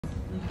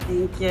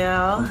Thank you.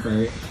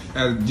 Okay.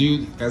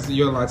 As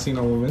you're a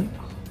Latino woman,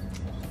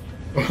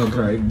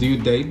 okay, do you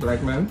date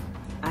black men?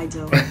 I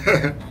do.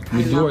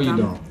 You do or you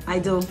don't? I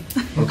do.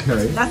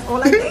 Okay. That's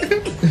all I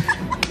date.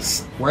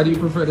 Why do you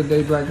prefer to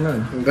date black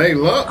men? They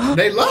love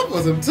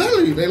us. I'm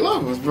telling you, they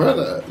love us,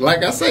 brother.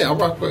 Like I say, I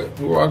rock with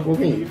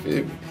me. You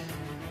feel me?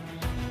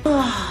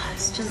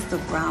 It's just the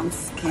brown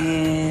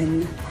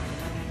skin,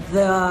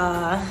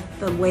 the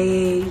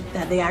way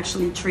that they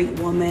actually treat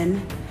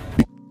women.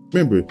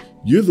 Remember,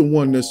 you're the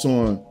one that's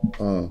on.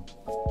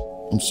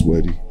 I'm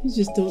sweaty. You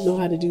just don't know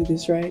how to do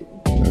this, right?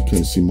 I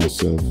can't see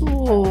myself.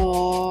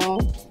 Aww.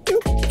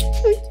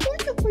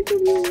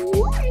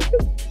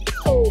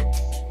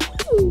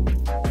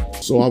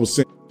 So I was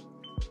saying.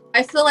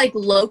 I feel like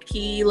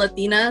low-key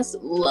Latinas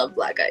love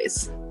black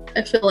guys.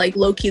 I feel like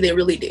low-key they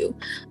really do.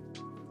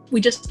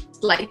 We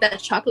just like that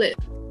chocolate.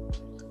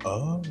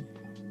 Oh.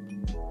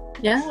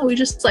 Yeah, we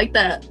just like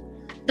that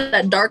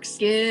dark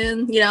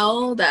skin, you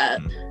know,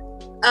 that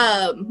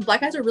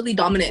black guys are really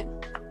dominant.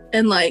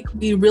 And like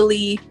we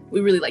really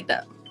like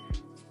that.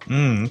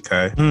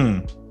 Okay.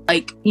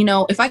 Like, you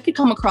know, if I could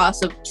come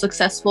across a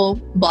successful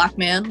black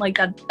man like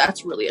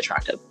that's really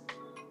attractive.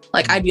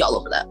 Like I'd be all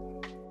over that.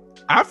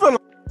 I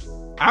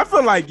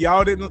feel like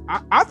y'all didn't.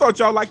 I thought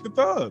y'all liked the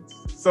thugs.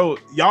 So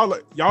y'all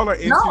are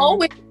into.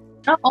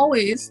 Not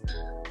always.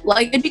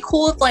 Like it'd be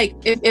cool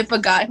if a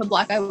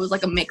black guy was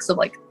like a mix of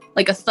like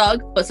a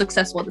thug but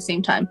successful at the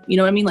same time. You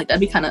know what I mean? Like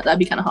that'd be kind of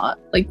hot.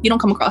 Like you don't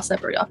come across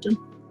that very often.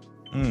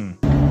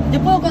 Yo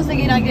puedo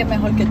conseguir a alguien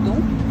mejor que tú.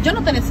 Yo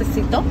no te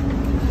necesito.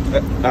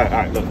 All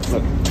right, look.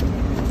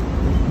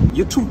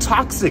 You're too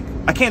toxic.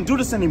 I can't do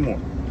this anymore.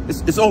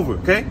 It's over,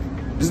 okay?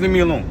 Just leave me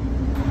alone.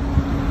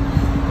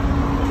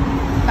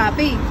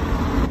 Papi,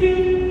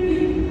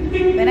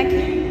 ven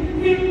aquí.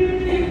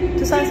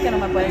 Tú sabes que no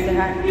me puedes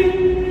dejar.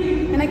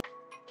 Ven aquí.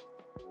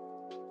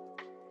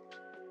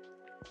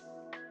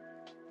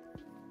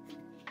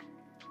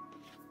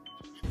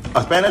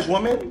 A Spanish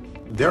woman,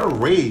 they're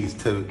raised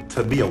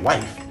to be a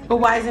wife. But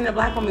why isn't a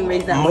black woman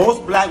raised that way?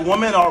 Most black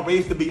women are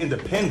raised to be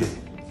independent.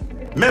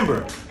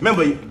 Remember,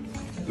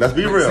 let's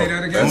be real. Say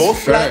that again.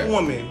 Most black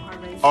women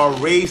are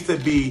raised to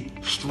be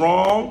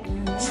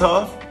strong,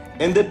 tough,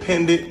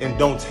 independent, and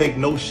don't take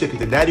no shit. Cause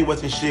the daddy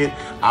wasn't shit.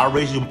 I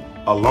raised you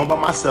alone by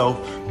myself.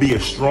 Be a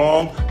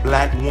strong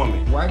black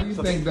woman. Why do you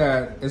think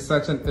that it's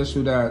such an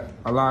issue that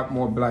a lot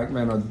more black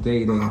men are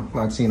dating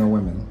Latino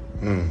women?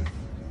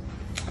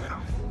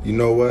 You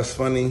know what's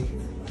funny?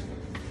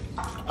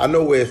 I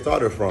know where it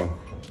started from.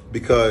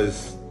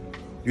 Because,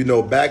 you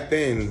know, back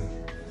then,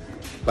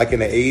 like in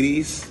the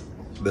 80s,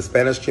 the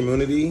Spanish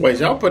community. Wait,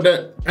 y'all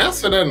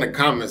answer that in the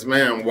comments,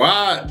 man.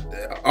 Why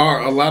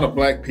are a lot of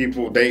black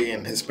people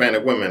dating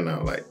Hispanic women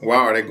now? Like, why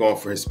are they going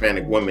for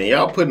Hispanic women?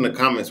 Y'all put in the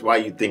comments why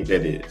you think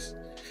that is.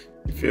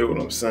 You feel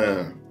what I'm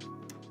saying?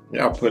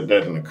 Y'all put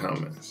that in the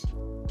comments.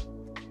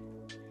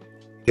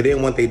 They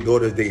didn't want their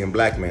daughters dating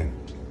black men.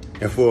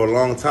 And for a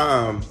long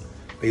time,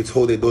 they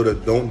told their daughter,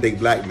 don't date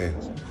black men.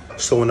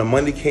 So when the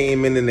money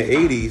came in the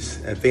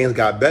 80s and things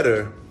got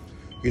better,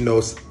 you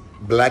know,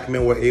 black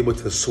men were able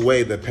to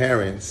sway the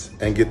parents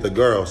and get the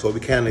girl. So we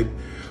kind of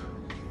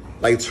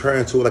like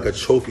turn to like a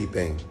trophy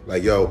thing.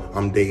 Like, yo,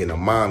 I'm dating a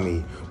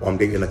mommy, or I'm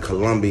dating a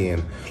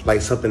Colombian,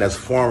 like something that's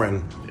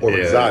foreign or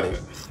exotic.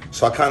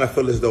 So I kind of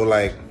feel as though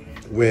like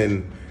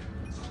when,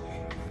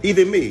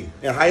 even me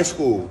in high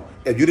school,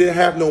 if you didn't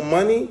have no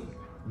money,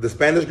 the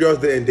Spanish girls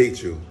didn't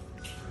date you.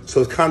 So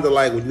it's kind of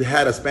like when you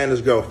had a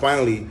Spanish girl,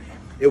 finally,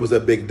 it was a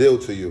big deal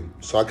to you.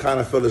 So I kind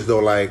of feel as though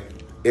like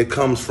it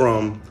comes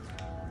from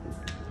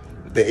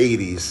the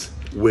 80s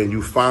when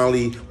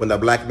the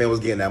black man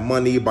was getting that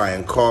money,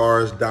 buying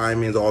cars,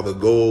 diamonds, all the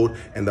gold,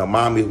 and the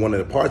mommy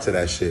wanted a part of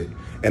that shit.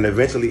 And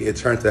eventually it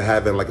turned to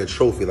having like a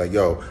trophy, like,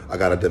 yo, I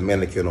got a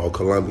Dominican or a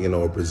Colombian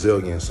or a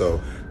Brazilian.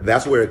 So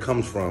that's where it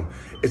comes from.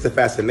 It's a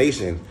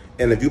fascination.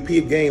 And if you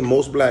peep game,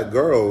 most black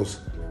girls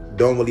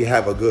don't really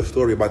have a good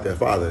story about their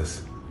fathers,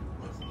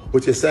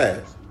 which is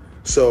sad.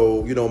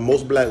 So, you know,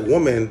 most black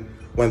women,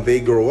 when they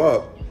grow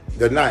up,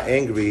 they're not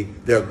angry,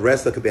 they're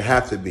aggressive because they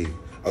have to be.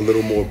 A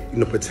little more, you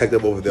know,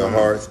 protective over their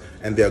hearts,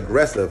 and they're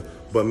aggressive.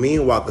 But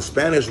meanwhile, the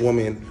Spanish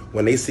woman,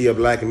 when they see a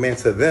black man,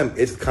 to them,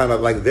 it's kind of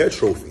like their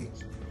trophy.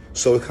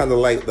 So it's kind of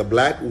like the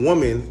black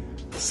woman,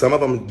 some of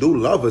them do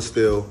love us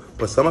still,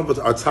 but some of us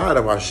are tired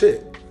of our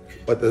shit.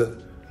 But the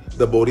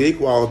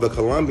Boricua or the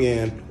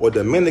Colombian or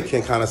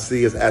Dominican kind of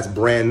see us as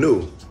brand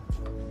new.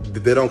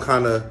 They don't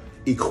kind of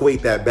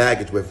equate that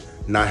baggage with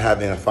not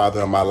having a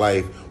father in my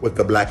life with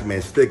the black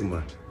man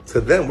stigma.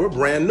 To them, we're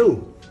brand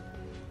new.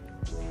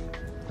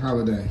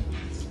 Holiday,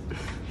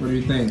 what do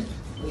you think?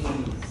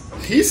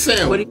 He's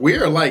saying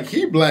we're like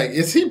he black.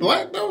 Is he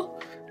black though?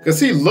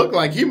 Because he look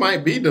like he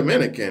might be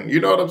Dominican.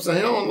 You know what I'm saying?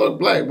 He don't look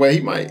black, but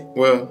he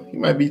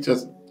might be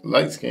just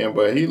light skinned,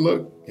 but he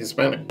look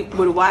Hispanic.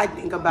 What do I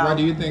think about? Why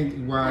do you think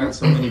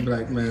so many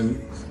black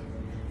men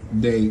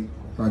date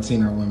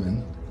Latina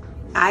women?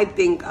 I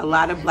think a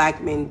lot of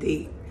black men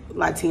date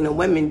Latina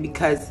women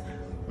because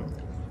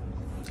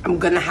I'm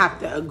gonna have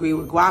to agree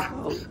with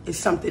Guapo. It's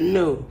something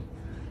new.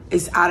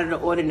 is out of the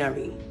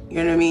ordinary. You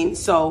know what I mean?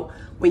 So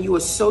when you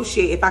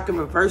associate, if I can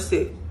reverse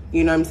it,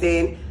 you know what I'm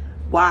saying?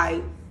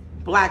 Why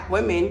black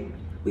women,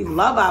 we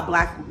love our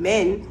black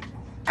men.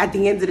 At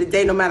the end of the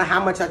day, no matter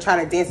how much I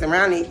try to dance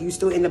around it, you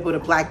still end up with a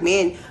black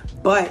man.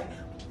 But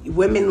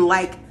women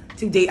like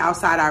to date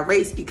outside our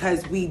race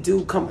because we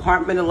do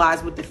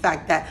compartmentalize with the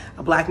fact that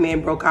a black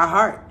man broke our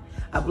heart.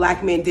 A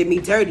black man did me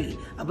dirty.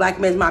 A black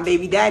man's my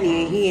baby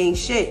daddy and he ain't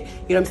shit.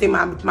 You know what I'm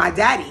saying? My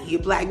daddy, he a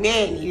black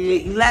man,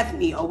 he left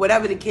me, or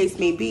whatever the case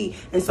may be.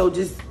 And so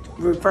just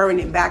referring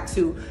it back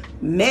to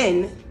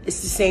men,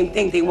 it's the same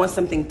thing. They want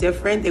something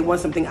different. They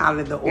want something out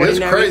of the ordinary.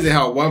 It's crazy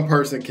how one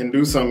person can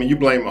do something, you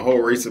blame a whole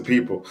race of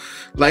people.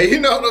 Like, you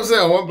know what I'm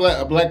saying?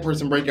 A black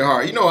person break your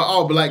heart. You know what?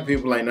 All black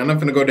people ain't. I'm not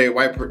gonna go date a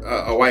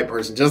white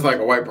person, just like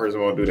a white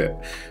person won't do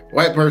that.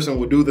 White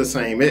person will do the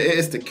same.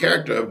 It's the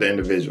character of the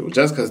individual.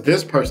 Just because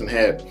this person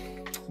had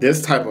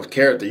this type of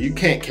character, you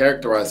can't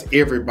characterize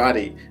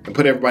everybody and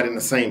put everybody in the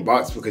same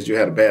box because you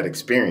had a bad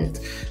experience.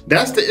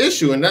 That's the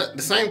issue, and that's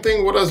the same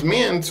thing with us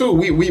men too.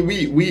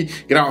 We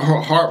get our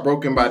heart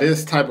broken by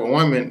this type of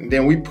woman, and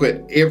then we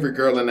put every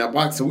girl in that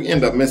box, so we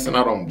end up missing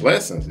out on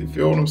blessings. You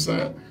feel what I'm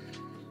saying?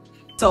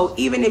 So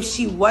even if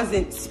she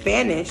wasn't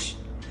Spanish,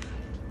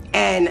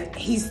 and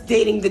he's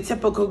dating the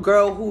typical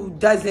girl who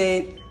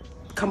doesn't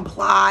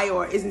comply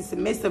or isn't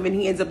submissive, and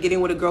he ends up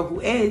getting with a girl who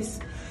is,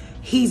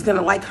 he's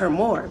gonna like her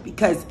more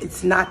because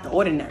it's not the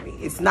ordinary.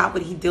 It's not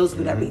what he deals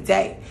with every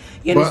day.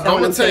 You understand? But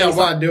I'm gonna tell y'all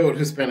why I deal with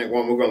Hispanic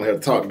women. We're gonna let her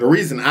talk. The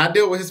reason I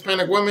deal with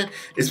Hispanic women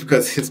is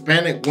because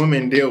Hispanic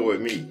women deal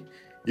with me.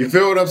 You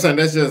feel what I'm saying?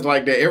 That's just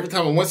like that. Every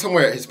time I went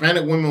somewhere,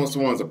 Hispanic women was the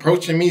ones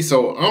approaching me.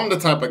 So I'm the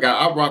type of guy,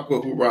 I rock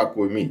with who rock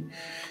with me.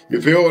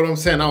 You feel what I'm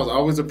saying? I was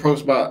always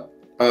approached by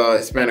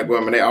Hispanic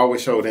women. They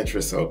always showed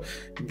interest. So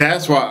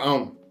that's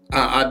why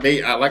I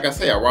date. Like I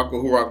say, I rock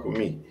with who rock with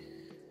me.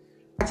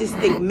 I just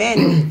think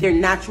men, they're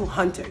natural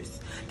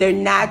hunters. They're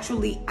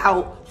naturally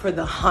out for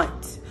the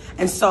hunt.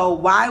 And so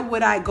why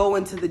would I go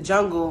into the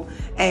jungle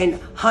and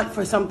hunt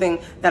for something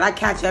that I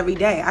catch every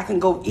day? I can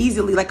go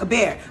easily like a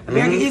bear. A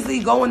bear can easily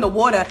go in the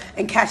water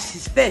and catch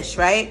his fish,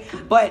 right?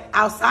 But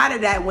outside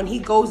of that, when he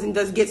goes and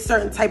does get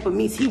certain type of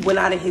meats, he went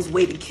out of his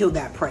way to kill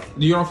that prey.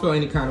 You don't feel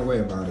any kind of way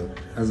about it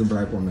as a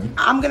black woman?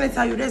 I'm gonna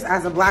tell you this,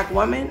 as a black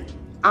woman,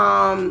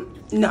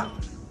 no.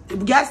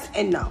 Yes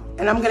and no.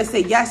 And I'm gonna say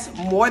yes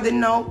more than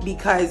no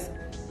because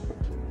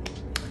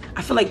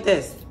I feel like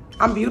this.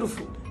 I'm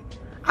beautiful.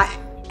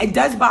 It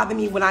does bother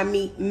me when I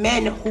meet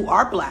men who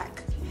are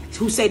black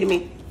who say to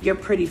me, "You're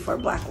pretty for a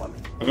black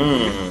woman."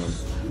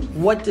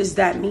 What does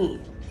that mean?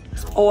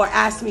 Or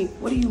ask me,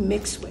 "What do you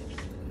mix with?"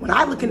 When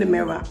I look in the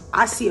mirror,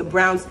 I see a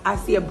brown skin.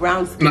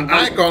 Now,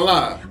 I ain't gonna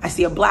lie. I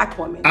see a black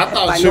woman. I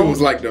thought she was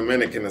like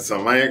Dominican or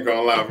something. I ain't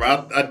gonna lie,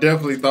 bro. I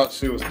definitely thought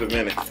she was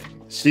Dominican.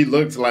 She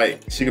looks like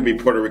she could be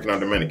Puerto Rican or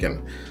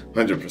Dominican,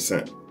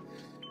 100%.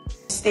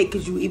 Mistake,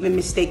 because you even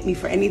mistake me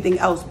for anything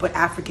else but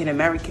African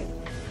American.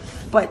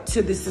 But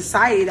to the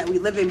society that we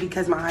live in,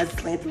 because my eyes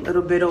slant a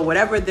little bit or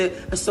whatever the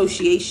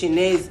association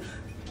is,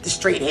 the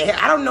straight hair,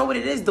 I don't know what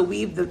it is, the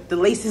weave, the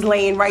lace is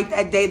laying right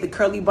that day, the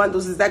curly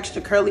bundles is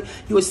extra curly,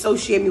 you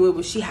associate me with,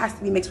 well, she has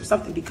to be mixed with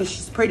something because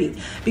she's pretty.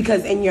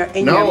 Because in your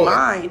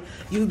mind,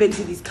 you've been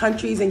to these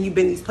countries and you've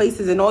been these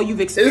places and all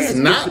you've experienced. It's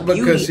not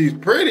because she's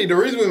pretty. The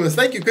reason we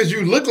mistake you because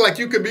you look like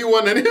you could be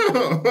one of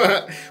them.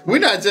 We're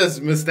not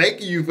just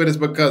mistaking you for this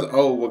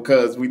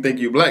because we think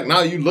you're black.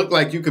 No, you look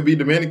like you could be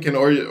Dominican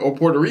or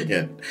Puerto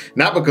Rican.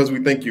 Not because we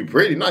think you're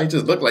pretty. No, you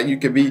just look like you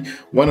could be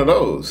one of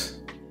those.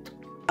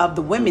 Of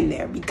the women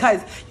there,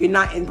 because you're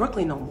not in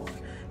Brooklyn no more,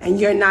 and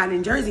you're not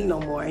in Jersey no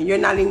more, and you're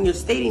not in your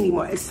state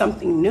anymore. It's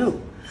something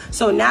new.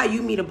 So now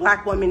you meet a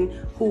black woman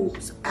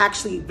who's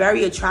actually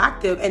very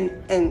attractive,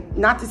 and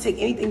not to take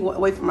anything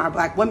away from our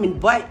black women,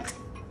 but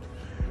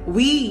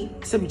we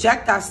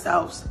subject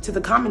ourselves to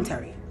the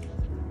commentary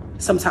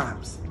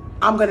sometimes.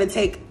 I'm gonna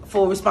take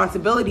full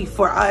responsibility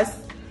for us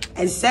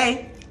and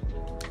say,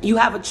 you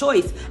have a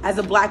choice as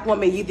a black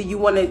woman. Either you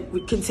want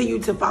to continue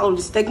to follow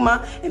the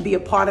stigma and be a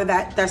part of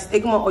that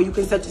stigma, or you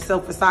can set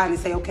yourself aside and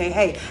say, okay,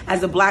 hey,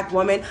 as a black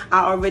woman, I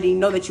already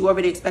know that you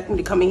already expect me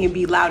to come in here and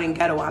be loud and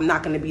ghetto. I'm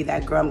not going to be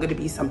that girl. I'm going to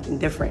be something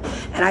different.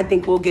 And I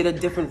think we'll get a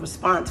different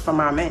response from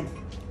our men.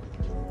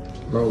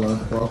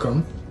 Lola,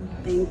 welcome.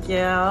 Thank you.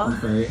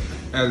 Okay.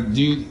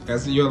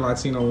 As you're a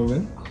Latino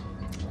woman,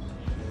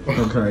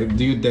 okay,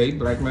 do you date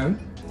black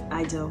men?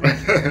 I do.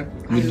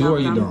 You do or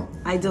you don't?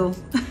 I do.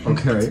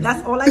 Okay.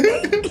 That's all I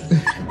date.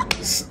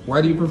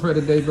 Why do you prefer to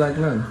date black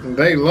men?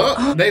 They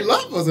love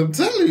us. I'm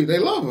telling you, they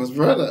love us,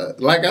 brother.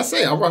 Like I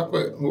say, I rock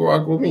with who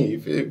rock with me. You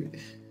feel me?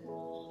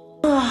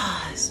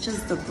 It's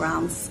just the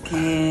brown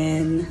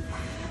skin,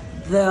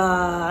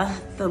 the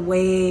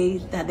way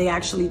that they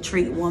actually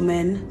treat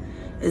women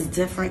is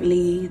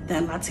differently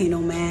than Latino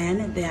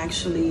men. They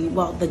actually,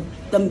 well,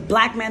 the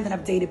black men that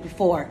I've dated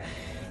before,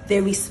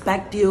 they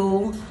respect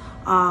you.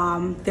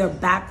 Their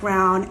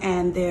background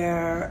and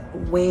their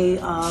way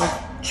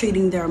of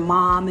treating their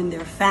mom and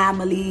their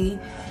family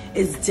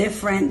is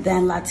different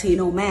than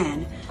Latino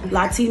man.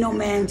 Latino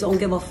men don't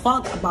give a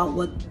fuck about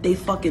what they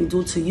fucking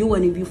do to you,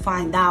 and if you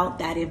find out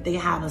that if they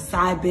have a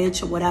side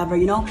bitch or whatever,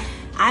 you know,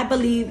 I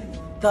believe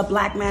the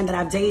black man that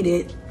I've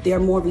dated, they're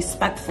more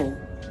respectful.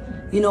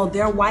 You know,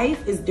 their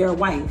wife is their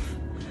wife.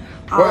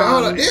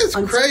 Well, hold on. It's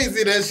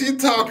crazy that she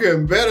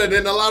talking better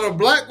than a lot of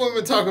black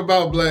women talk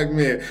about black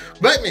men.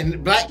 Black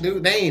men, black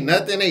dude, they ain't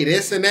nothing, they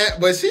this and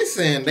that. But she's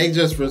saying they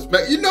just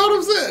respect. You know what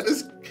I'm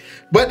saying?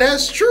 But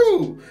that's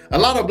true. A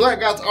lot of black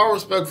guys are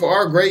respectful,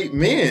 are great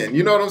men.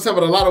 You know what I'm saying?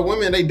 But a lot of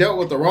women, they dealt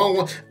with the wrong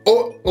one.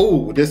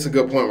 Oh, this is a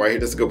good point right here.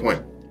 This is a good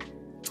point.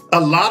 A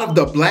lot of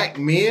the black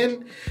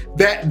men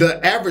that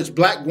the average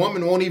black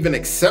woman won't even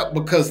accept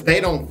because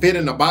they don't fit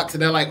in the box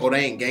and they're like, oh,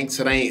 they ain't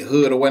gangster, they ain't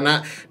hood or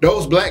whatnot.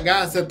 Those black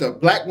guys that the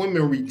black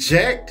women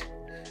reject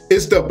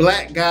is the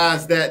black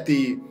guys that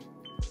the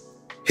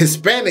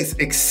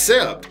Hispanics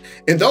accept.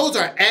 And those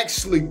are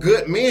actually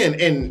good men,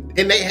 and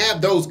they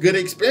have those good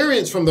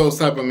experience from those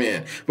type of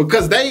men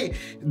because they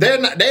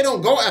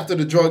don't go after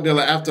the drug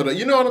dealer, after the,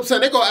 you know what I'm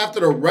saying? They go after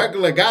the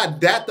regular guy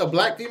that the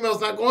black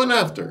female's not going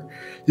after.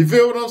 You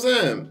feel what I'm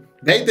saying?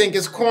 They think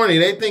it's corny.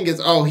 They think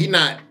it's, oh, he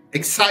not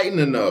exciting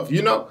enough,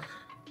 you know?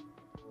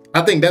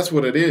 I think that's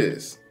what it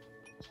is.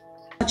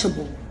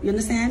 Touchable, you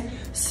understand?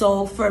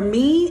 So for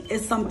me,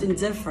 it's something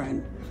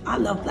different. I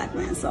love black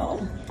men,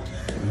 so.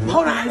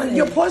 Hold on,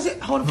 your pause it.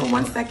 Hold on for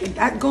 1 second.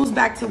 That goes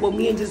back to what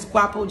me and just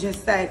Guapo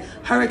just said.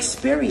 Her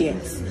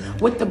experience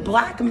with the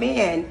black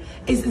man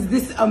is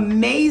this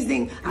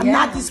amazing. I'm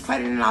not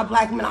discrediting our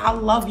black men. I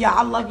love y'all.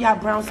 I love y'all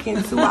brown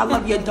skin too. I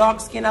love your dark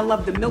skin. I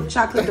love the milk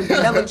chocolate, the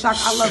vanilla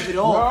chocolate. I love it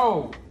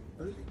all.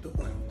 No.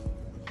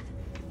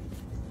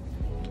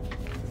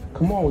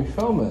 Come on, we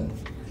filming.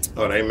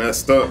 Oh, they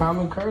messed up.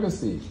 Common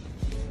courtesy.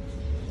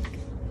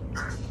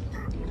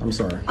 I'm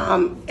sorry.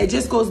 It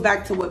just goes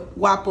back to what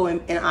Guapo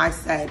and I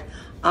said.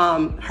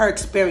 Her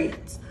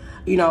experience.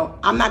 You know,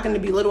 I'm not going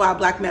to belittle our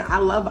black men. I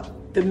love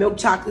the milk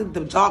chocolate, the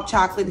dark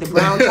chocolate, the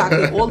brown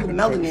chocolate, all the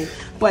melanin.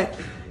 But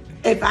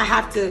if I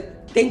have to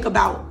think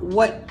about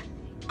what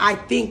I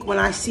think when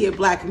I see a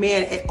black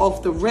man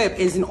off the rip,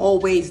 isn't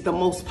always the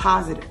most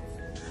positive.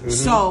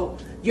 So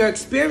your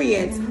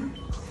experience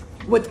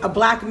with a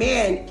black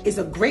man is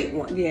a great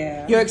one.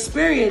 Yeah. Your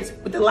experience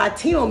with the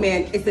Latino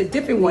man is a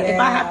different one. If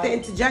I have to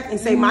interject and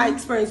say my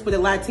experience with a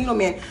Latino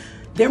man,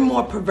 they're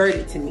more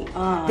perverted to me.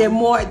 They're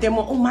more,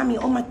 oh mommy,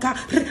 oh my God,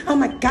 oh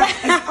my God,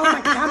 oh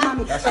my God,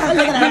 mommy.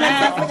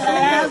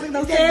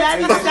 They're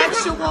very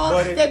sexual,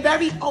 they're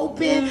very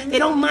open, they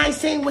don't mind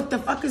saying what the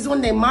fuck is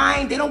on their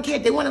mind, they don't care,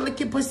 they want to lick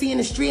your pussy in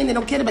the street and they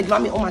don't care, like,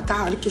 mommy, oh my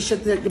God, lick your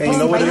shit, the pussy. You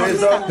know what it is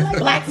though?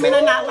 Black men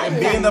are not like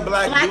that. Being a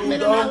black dude men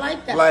though, are not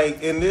like that.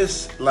 like in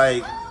this,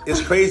 like,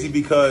 it's crazy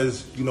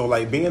because, you know,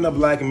 like being a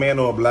black man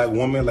or a black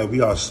woman, like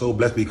we are so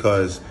blessed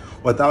because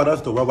without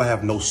us, the world would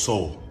have no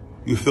soul.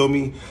 You feel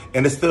me?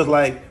 And it feels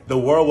like the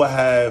world will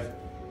have,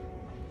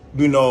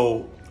 you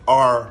know,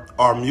 our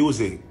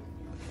music,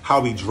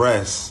 how we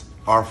dress,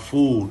 our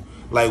food.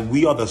 Like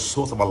we are the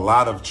source of a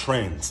lot of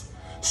trends.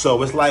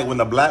 So it's like when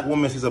a black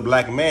woman sees a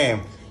black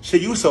man, she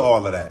used to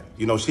all of that.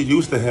 You know, she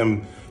used to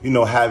him, you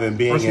know,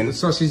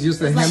 so she's used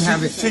to him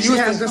having, she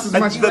has just as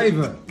much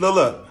flavor.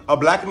 Look, a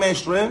black man's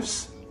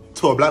strengths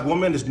to a black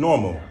woman is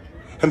normal.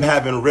 Him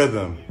having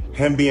rhythm,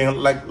 him being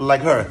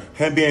like her,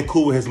 him being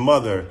cool with his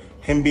mother,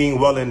 him being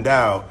well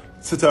endowed.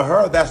 So to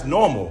her, that's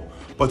normal.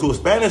 But to a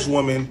Spanish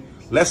woman,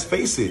 let's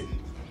face it,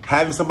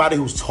 having somebody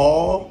who's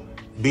tall,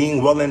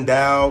 being well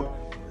endowed,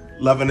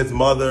 loving his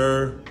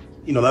mother,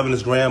 you know, loving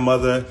his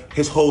grandmother,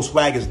 his whole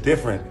swag is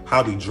different.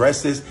 How he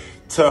dresses.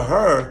 To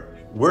her,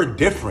 we're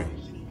different.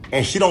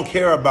 And she don't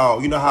care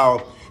about, you know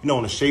how, you know,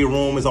 in the shade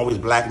room is always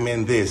black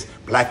men this,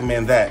 black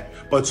men that.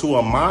 But to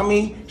a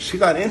mommy, she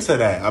got into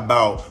that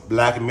about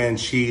black men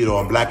cheat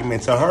or black men.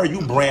 To her,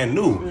 you brand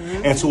new.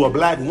 And to a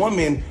black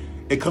woman,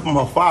 it comes from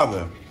her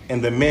father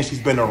and the men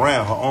she's been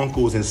around, her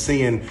uncles, and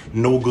seeing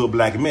no good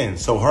black men.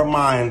 So her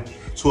mind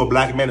to a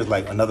black man is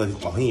like another,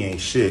 oh, he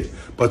ain't shit.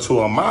 But to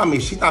a mommy,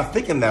 she's not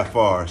thinking that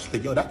far. She's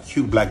like, yo, that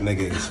cute black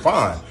nigga is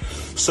fine.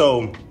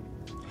 So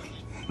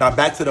now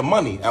back to the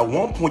money. At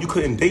one point, you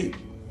couldn't date,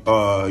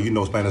 you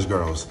know, Spanish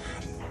girls.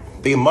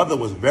 Their mother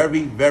was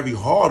very, very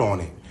hard on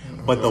it.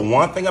 But the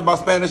one thing about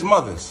Spanish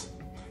mothers,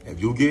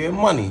 if you get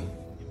money,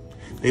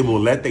 they will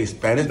let their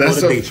Spanish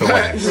daughter date your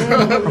ass.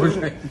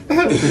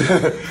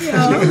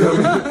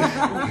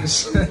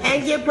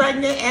 And get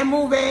pregnant and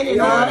move in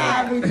and all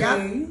that.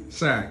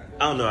 Shaq.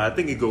 I don't know. I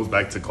think it goes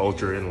back to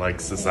culture and like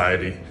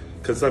society.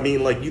 Because I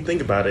mean, like you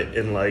think about it,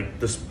 and like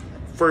this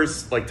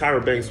first, like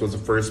Tyra Banks was the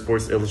first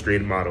Sports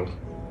Illustrated model,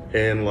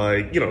 and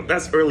like, you know,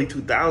 that's early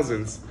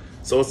 2000s.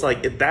 So it's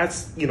like, if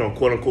that's, you know,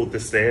 quote unquote the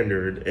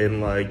standard,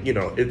 and like, you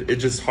know,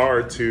 it's just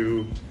hard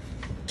to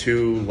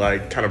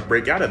like kind of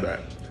break out of that.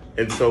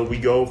 And so we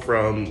go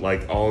from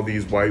like all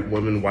these white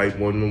women,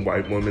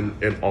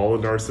 and all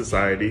in our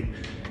society.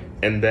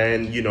 And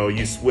then, you know,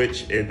 you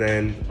switch and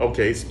then,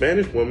 okay,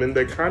 Spanish women,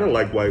 they're kind of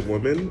like white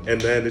women. And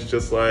then it's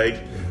just like,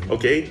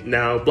 okay,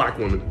 now black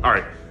women. All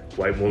right,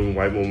 white woman,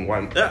 white woman,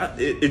 white.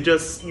 It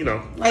just, you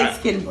know.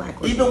 Light-skinned black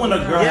woman. Even when a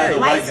girl has a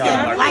white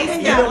guy.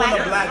 Light-skinned, Even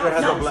when a black girl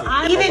has a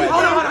black. Even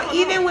hold on.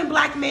 Even when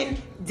black men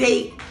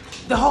date,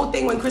 the whole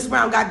thing when Chris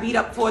Brown got beat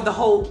up for the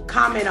whole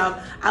comment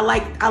of I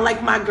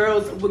like my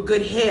girls with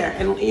good hair,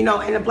 and you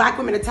know, and the black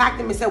women attacked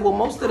him and said, well,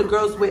 most of the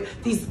girls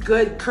with these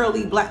good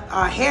curly black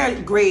hair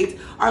grades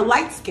are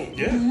light skinned.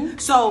 Yeah.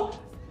 So,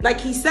 like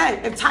he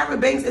said, if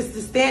Tyra Banks is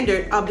the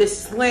standard of this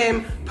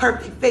slim,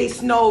 perfect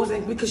face, nose,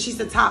 and because she's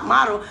the top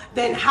model,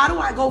 then how do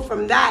I go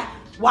from that,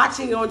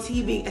 watching it on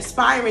TV,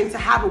 aspiring to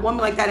have a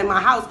woman like that in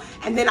my house,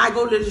 and then I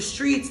go to the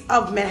streets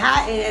of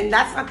Manhattan, and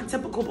that's not the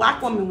typical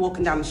black woman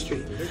walking down the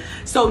street.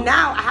 So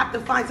now I have to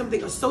find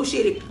something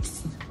associated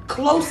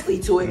closely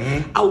to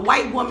it, a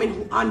white woman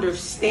who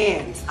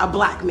understands a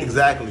black man.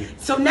 Exactly.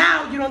 So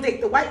now you don't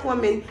take the white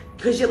woman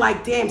because you're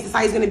like, damn,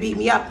 society's gonna beat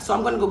me up, so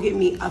I'm gonna go get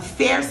me a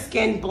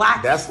fair-skinned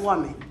black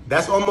woman.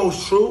 That's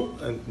almost true,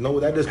 and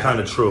no, that is kind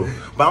of true.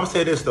 But I'm gonna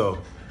say this though,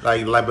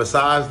 like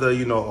besides the,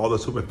 you know, all the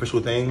superficial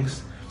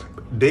things,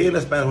 dating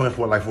a Spanish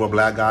woman for a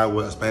black guy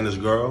with a Spanish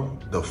girl,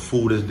 the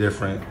food is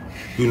different.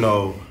 You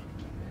know,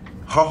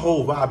 her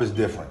whole vibe is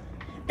different.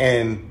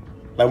 And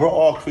like we're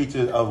all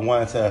creatures of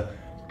wanting to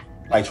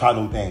like try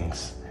new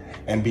things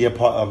and be a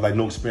part of like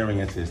new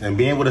experiences. And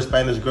being with a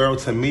Spanish girl,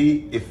 to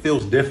me, it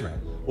feels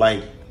different.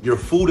 Like your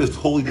food is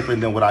totally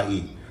different than what I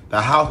eat.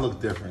 The house looks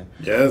different.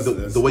 Yes.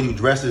 The way you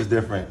dress is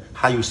different.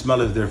 How you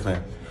smell is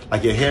different.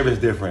 Like your hair is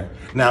different.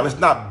 Now it's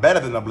not better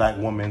than a black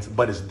woman's,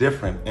 but it's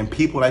different. And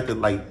people like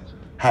to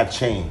have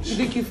changed. You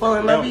think you fall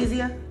in love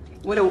easier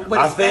with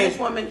a Spanish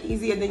woman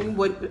easier than you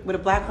would with a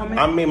black woman?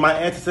 I mean, my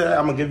answer to that,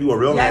 I'm gonna give you a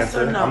real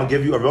answer. Or no? I'm gonna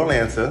give you a real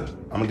answer.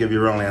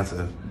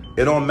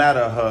 It don't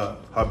matter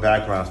her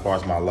background as far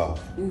as my love.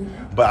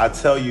 But I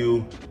tell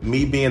you,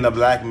 me being a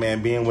black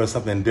man, being with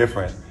something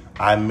different,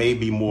 I may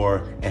be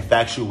more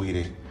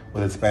infatuated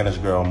with a Spanish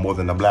girl more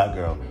than the black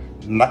girl.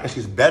 Not because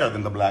she's better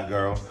than the black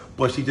girl,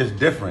 but she's just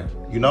different,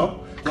 you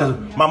know? Because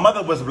my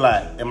mother was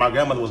black and my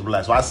grandmother was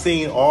black. So I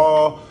seen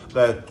all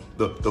the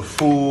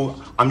food.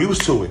 I'm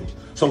used to it.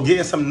 So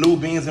getting some new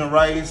beans and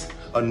rice,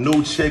 a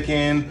new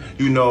chicken,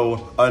 you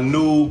know, a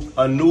new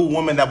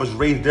woman that was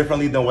raised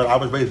differently than what I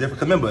was raised different.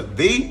 Because remember,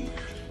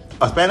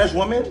 a Spanish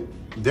woman,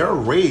 they're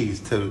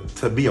raised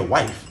to be a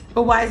wife.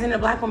 But why isn't a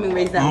black woman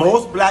raised that way?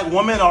 Most black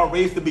women are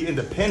raised to be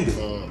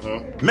independent.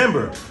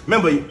 Remember,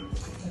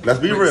 let's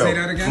be real. Say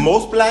that again?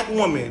 Most black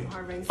women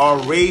are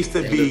raised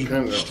to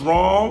be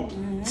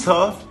strong,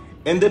 tough,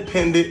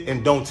 independent,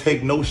 and don't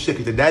take no shit.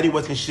 Because your daddy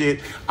wasn't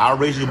shit. I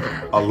raised you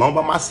alone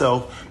by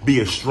myself.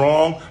 Be a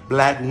strong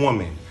black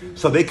woman.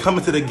 So they come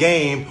into the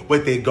game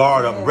with their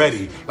guard up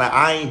ready. Like,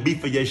 I ain't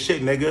beat for your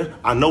shit, nigga.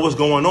 I know what's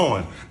going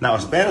on. Now,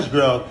 a Spanish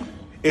girl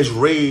is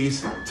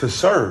raised to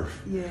serve.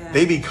 Yeah.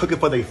 They be cooking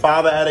for their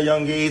father at a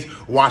young age,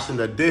 washing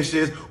the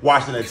dishes,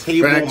 washing the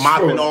table,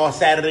 mopping all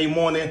Saturday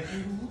morning.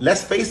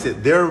 Let's face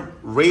it, they're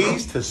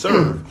raised to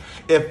serve.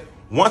 If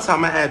one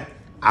time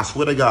I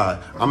swear to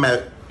God, I'm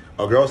at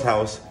a girl's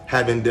house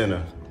having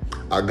dinner.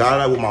 I got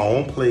out with my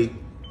own plate,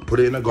 put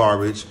it in the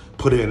garbage,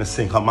 put it in the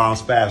sink. Her mom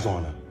spazzed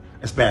on her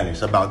in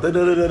Spanish about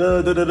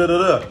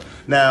da-da-da-da-da-da-da-da-da.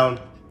 Now,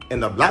 in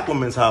the black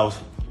woman's house,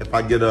 if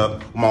I get up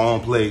with my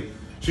own plate,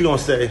 she gonna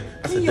say,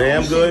 that's a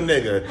damn good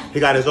nigga.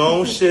 He got his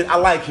own shit. I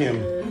like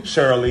him,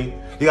 Shirley.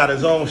 He got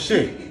his own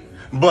shit.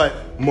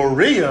 But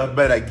Maria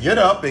better get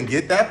up and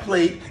get that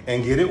plate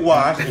and get it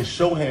washed and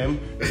show him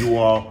you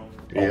are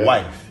a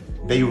wife.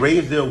 They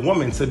raise their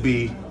woman to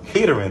be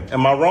catering.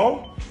 Am I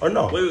wrong or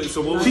no? Wait, so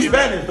what was She's your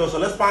dad? Spanish though, so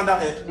let's find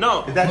out. Is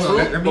that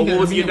Hold true? on, But what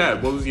was your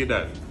dad? What was your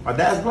dad? My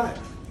dad's black.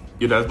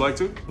 Your dad's black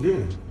too?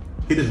 Yeah.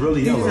 He just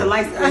really yellow. He's a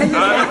light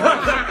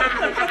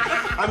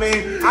I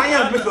mean, I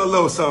am big a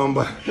little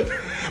something,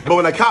 but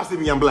when the cops see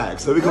me, I'm black.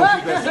 So we gonna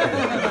keep that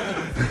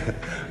straight.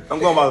 I'm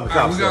going by the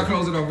cops. We gotta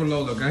close it off with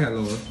Lola. Go ahead,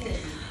 Lola.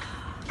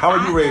 How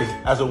are you raised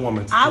as a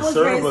woman? I was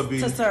serve or raised be?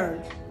 to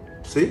serve.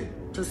 See?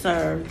 To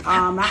serve.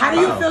 How do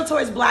you feel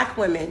towards black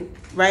women,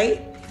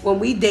 right? When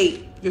we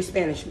date your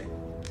Spanish men?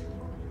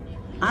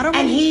 I don't.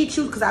 And he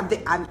choose, because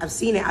I've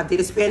seen it. I've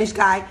dated a Spanish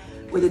guy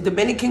with a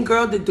Dominican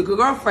girl, the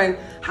girlfriend.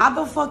 How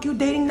the fuck you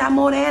dating that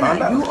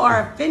Morena? You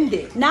are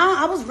offended. Now,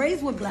 I was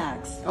raised with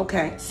blacks.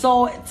 Okay.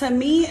 So to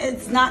me,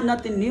 it's not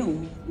nothing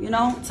new. You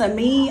know, to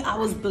me, I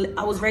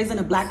was raised in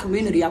a black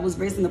community. I was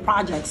raised in the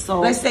projects.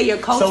 So let's say your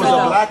culture, so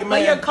though. black man,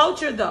 but your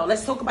culture, though.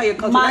 Let's talk about your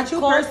culture. Not you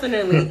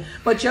personally,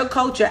 but your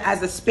culture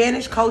as a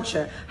Spanish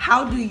culture.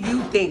 How do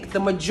you think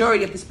the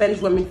majority of the Spanish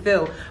women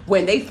feel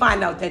when they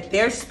find out that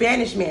their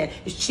Spanish man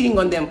is cheating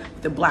on them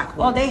with the black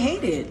woman? Oh, they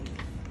hate it.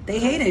 They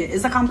hate it.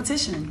 It's a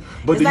competition.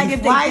 But it's like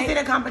if why is it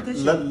a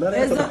competition? Let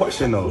answer the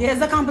question though. Yeah,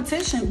 it's a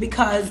competition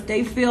because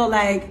they feel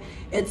like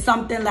it's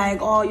something like,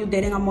 oh, you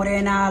dating a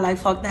morena, like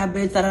fuck that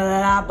bitch, da da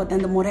da da. But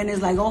then the morena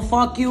is like, oh,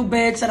 fuck you,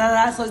 bitch, da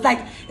da da. So it's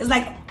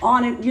like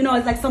on it, you know,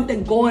 it's like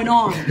something going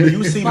on. Do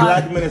you see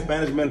black men and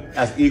Spanish men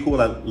as equal?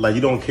 Like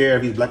you don't care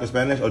if he's black or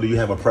Spanish, or do you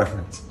have a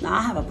preference? No,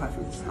 I have a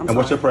preference.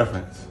 What's your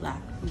preference? Black.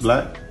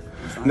 Black.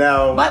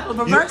 Now, But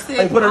reverse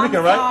it. Puerto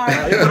Rican, right?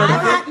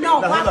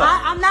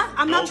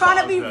 I'm not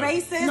trying to be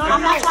racist. No,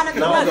 I'm not trying to be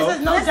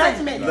racist. No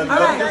judgment. All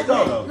right.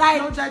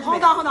 Like, No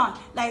judgment. hold on.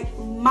 Like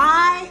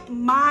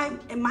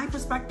in my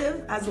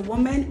perspective as a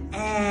woman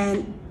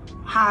and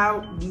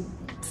how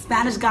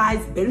Spanish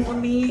guys been with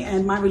me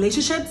and my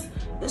relationships,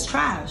 it's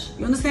trash.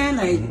 You understand?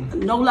 Like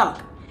no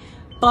luck.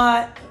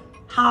 But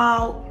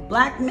how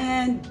black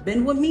men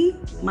been with me,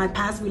 my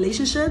past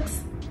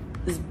relationships,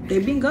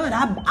 they've been good.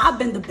 I've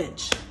been the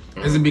bitch.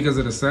 Is it because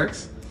of the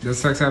sex? Does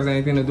sex have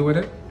anything to do with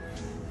it?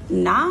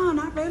 Nah,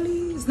 not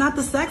really. It's not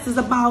the sex. It's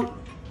about,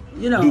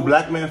 Do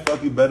black men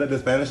fuck you better than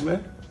Spanish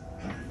men?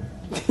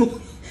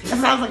 That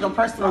sounds like a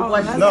personal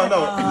question. No.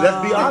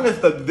 Let's be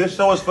honest. This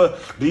show is for.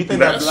 Do you think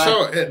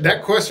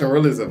that question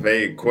really is a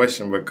vague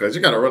question because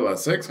you got to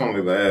realize sex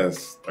only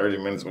lasts 30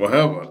 minutes.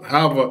 Well,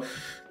 however,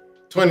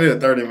 20 to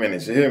 30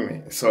 minutes. You hear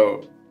me?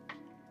 So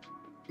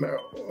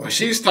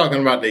she's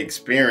talking about the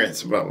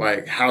experience, about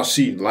like how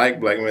she like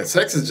black men.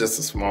 Sex is just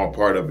a small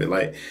part of it.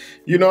 Like,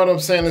 you know what I'm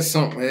saying? It's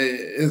something.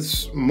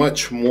 It's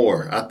much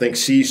more. I think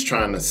she's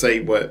trying to say,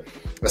 but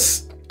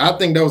I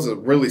think that was a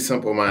really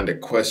simple-minded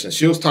question.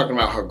 She was talking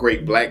about how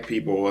great black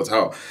people was,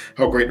 how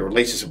great the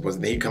relationship was,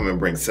 and he come and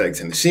bring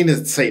sex in. She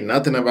didn't say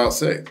nothing about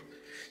sex.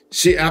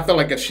 I feel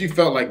like if she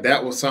felt like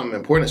that was something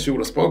important, she would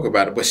have spoke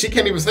about it. But she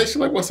can't even say, she's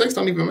like, well, sex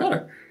don't even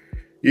matter.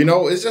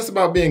 It's just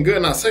about being good.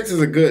 Now, sex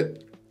is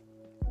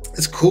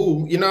it's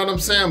cool, you know what I'm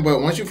saying?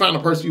 But once you find a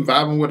person you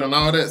vibing with and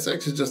all that,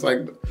 sex is just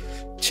like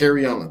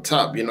cherry on the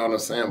top, you know what I'm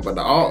saying? But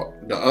the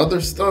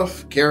other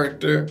stuff,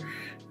 character,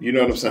 you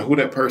know what I'm saying? Who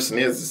that person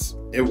is,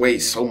 it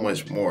weighs so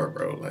much more,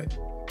 bro. Like,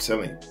 I'm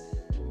telling you.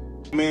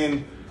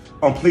 Men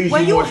please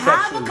when you you more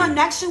have sexually. a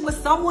connection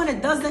with someone,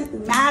 it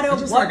doesn't matter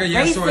It's just what like a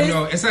yes or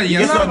no. It's a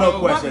yes or no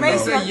question.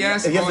 It's a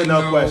yes or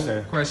no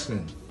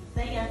question.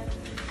 Say yes.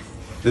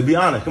 To be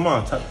honest, come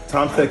on,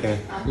 time's ticking.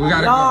 We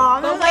gotta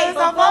go. But wait,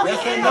 so folks,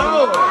 Yes or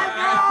no?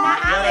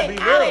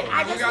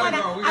 I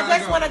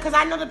just want to, because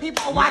I know the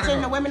people are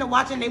watching, the women are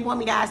watching, they want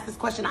me to ask this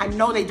question. I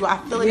know they do. I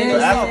feel it in their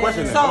Ask a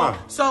question then, come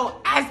on.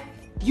 So as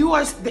you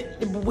are,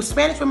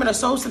 Spanish women are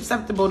so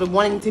susceptible to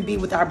wanting to be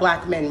with our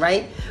black men,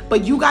 right?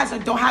 But you guys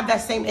don't have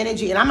that same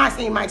energy. And I'm not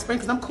saying my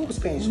experience, because I'm cool with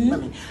Spanish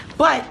women.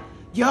 But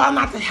y'all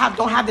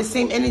don't have the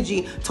same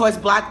energy towards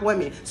black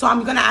women. So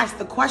I'm gonna ask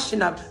the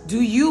question of,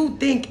 do you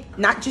think,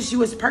 not just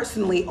you as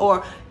personally,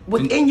 or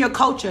within your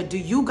culture, do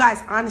you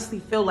guys honestly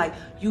feel like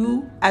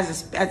you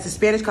as the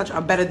Spanish culture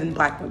are better than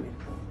black women?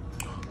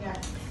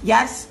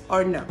 Yes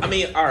or no? I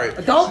mean, all right.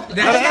 Don't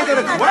answer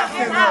the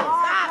question. You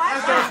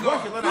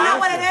know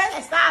what it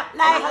is? Stop.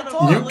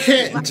 You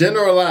can't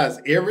generalize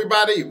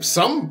everybody.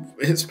 Some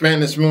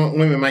Spanish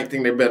women might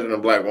think they're better than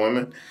black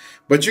women.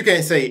 But you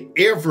can't say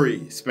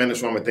every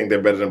Spanish woman think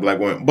they're better than black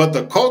women. But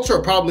the culture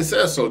probably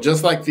says so.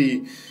 Just like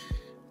the,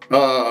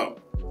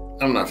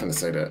 I'm not finna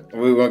say that.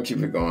 We're gonna keep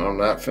it going. I'm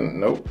not finna,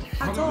 nope.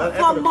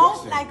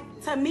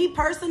 To me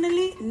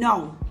personally,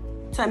 no.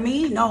 To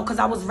me, no, because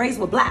I was raised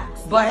with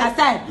blacks. But like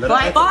I said,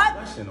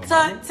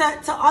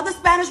 to other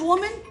Spanish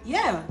women,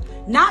 yeah.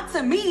 Not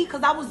to me,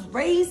 because I was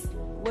raised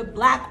with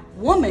black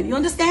women. You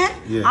understand?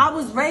 Yeah. I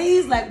was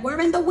raised like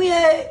wearing the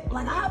weird,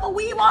 like I have a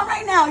weave on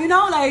right now,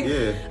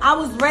 I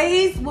was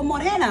raised with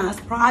morenas,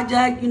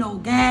 project,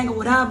 gang or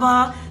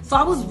whatever. So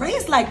I was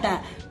raised like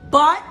that.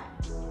 But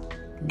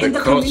in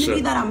the community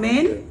that I'm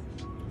in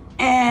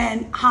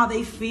and how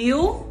they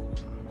feel,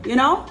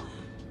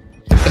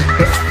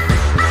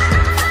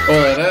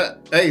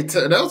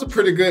 that was a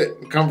pretty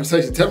good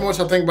conversation. Tell me what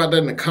y'all think about that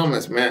in the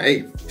comments, man.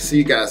 Hey, see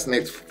you guys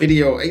next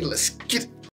video. Hey, let's get it.